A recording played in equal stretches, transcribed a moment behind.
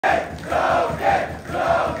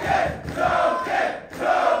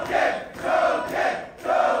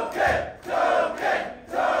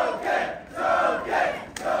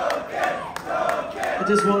I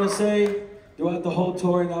just want to say, throughout the whole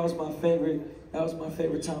tour, that was my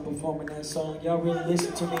favorite time performing that song. Y'all really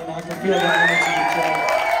listened to me, and I can feel that energy in the crowd.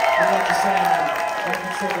 I like to say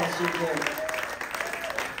that shit there.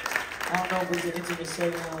 I don't know if it's an intimate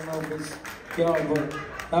setting, I don't know if it's y'all, but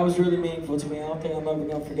that was really meaningful to me. I don't think I'm ever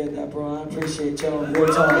gonna forget that, bro. I appreciate y'all. Real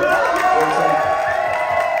talk. Real talk.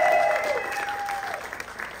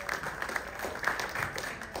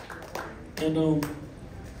 And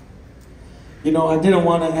you know, I didn't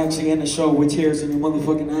want to actually end the show with tears in your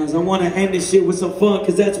motherfucking eyes. I want to end this shit with some fun,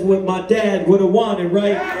 because that's what my dad would have wanted,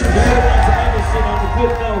 right? I want to end this shit on a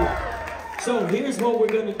good note. So here's what we're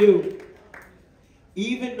going to do.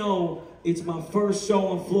 Even though it's my first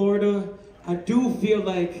show in Florida, I do feel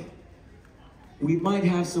like we might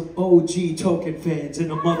have some OG Token fans in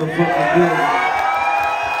the motherfucking building.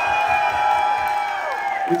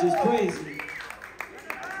 Which is crazy.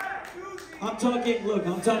 I'm talking, look,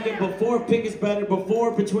 I'm talking before Pink is Better, before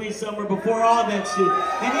Between Summer, before all that shit.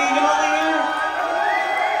 Any of y'all here?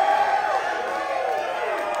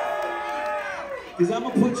 Because I'm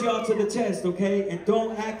going to put y'all to the test, okay? And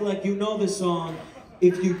don't act like you know the song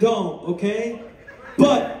if you don't, okay?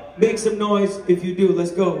 But make some noise if you do. Let's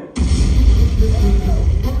go.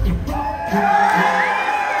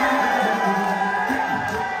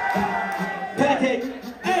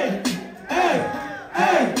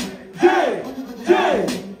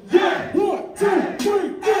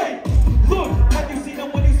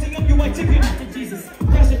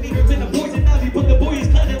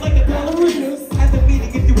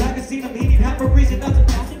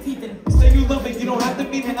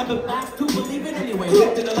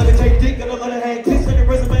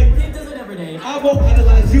 I won't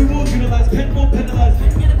analyze, you will utilize, pen won't penalize.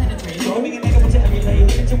 Throwing an nigga, what you emulate.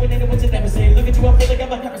 Look at you, a nigga, what you never say. Look at you, I feel like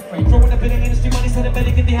I'm a pepper spray. Growing up in the industry, money said I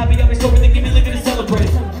better get the happy, I'm a story, they give me looking to celebrate.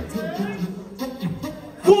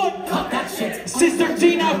 What? Cut that shit. Since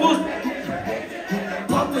 13, I was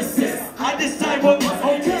publicist. I decide what was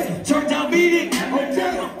okay. Turn down meeting.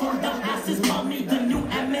 Okay. For the asses, call me the new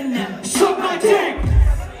Eminem. Suck my dick.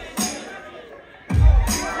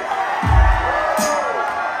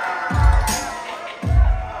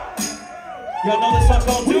 Y'all know this song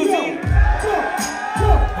called Doozy?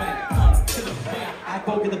 I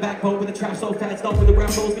poke in the backbone with a trap so fat, stop with the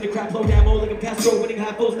rap rolls, get a crap low ammo like a Castro, winning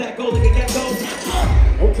half goals, that goal like a cat goes.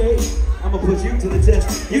 Okay, I'ma put you to the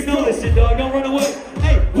test. You know this shit, dog, don't run away.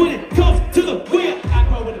 Hey, when it comes to the wheel, I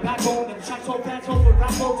grow with a backbone and a shot so fat, so for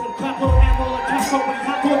rap rolls, with a crap low ammo like Castro, winning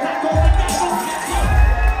half goals, that goal like that goes.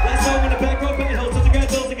 Last song in the back row, bang hoes, such a grand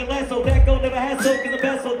goals like a lasso, that goal never has so, cause the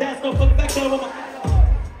best, so that's no fucking back door.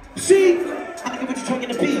 See? I think what you're trying to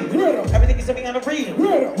be. Everything is something I don't read.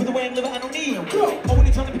 With the way I'm living, I don't need him. Oh, when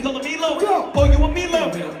you're trying to be calling me low. Oh, you want me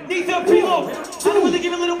low. Need that preload. I don't really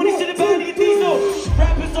give a little money, shit about it, these though.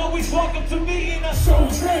 Rappers always walk up to me and I show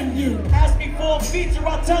train you. Ask me for a feature,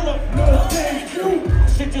 I'll tell them. No, thank you. I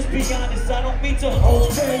should just be honest, I don't mean to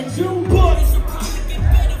offend you. But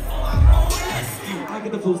I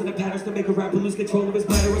get the flows and the patterns to make a rapper lose control of his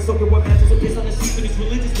bladder. A soaking what matches a piss on the sheep and his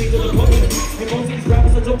religious people are broken. And most of these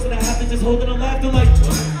rappers are jokes and I have to just hold it on laughter like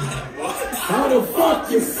how the fuck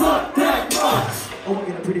you suck that much? Oh, I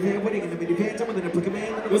get a pretty fan wedding in the mini pants. I'm within a prick of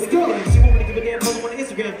man. Let's go. She won't really give a damn, follow on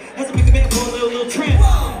Instagram. Has a big man for a little tramp.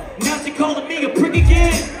 Now she calling me a prick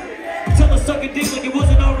again. Tell her suck a dick like it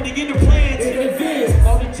wasn't already in her plans. In advance.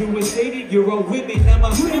 All the two is 80-year-old women. Now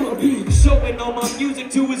my grandma be showing all my music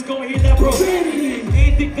to is gonna hear that profanity.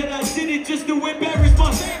 Ain't think that I did it just to embarrass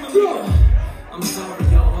my family. I'm sorry,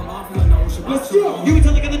 y'all. I'm off my nose. Let's go. You can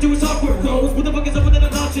tell I gotta do is awkward. What the fuck is up with that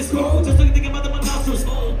obnoxious? Just looking thinking about the nostrils.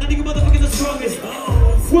 Not even motherfucking the strongest.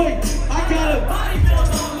 Wait, I got him.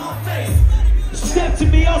 Step to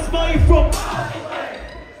me, I'll smile you from.